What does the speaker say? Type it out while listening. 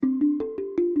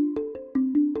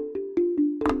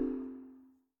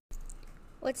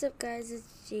What's up, guys? It's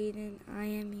Jaden. I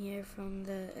am here from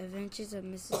the Adventures of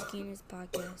Mrs. Keenan's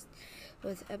podcast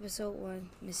with episode 1,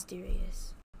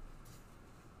 Mysterious.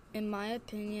 In my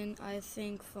opinion, I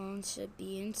think phones should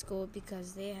be in school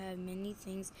because they have many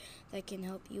things that can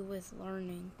help you with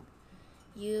learning.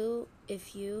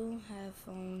 If you have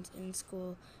phones in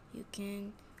school, you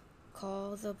can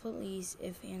call the police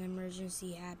if an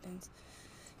emergency happens.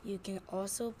 You can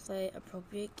also play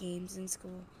appropriate games in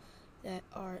school that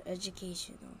are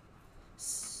educational.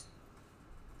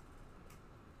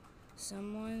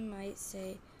 Someone might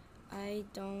say, I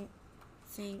don't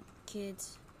think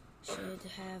kids should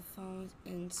have phones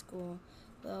in school.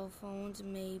 Well, phones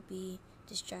may be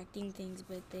distracting things,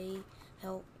 but they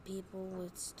help people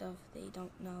with stuff they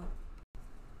don't know.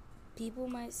 People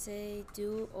might say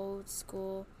do old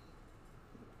school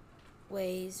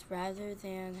ways rather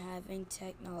than having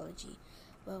technology.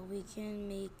 Well, we can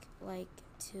make like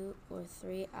 2 or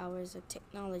 3 hours of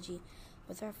technology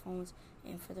with our phones,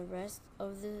 and for the rest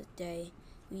of the day,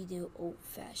 we do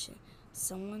old-fashioned.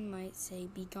 Someone might say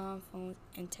be gone phones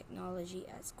and technology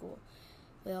at school.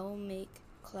 We'll make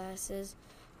classes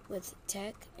with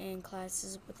tech and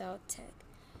classes without tech.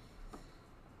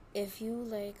 If you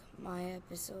like my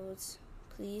episodes,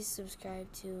 please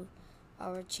subscribe to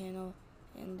our channel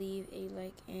and leave a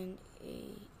like and a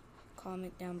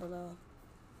comment down below.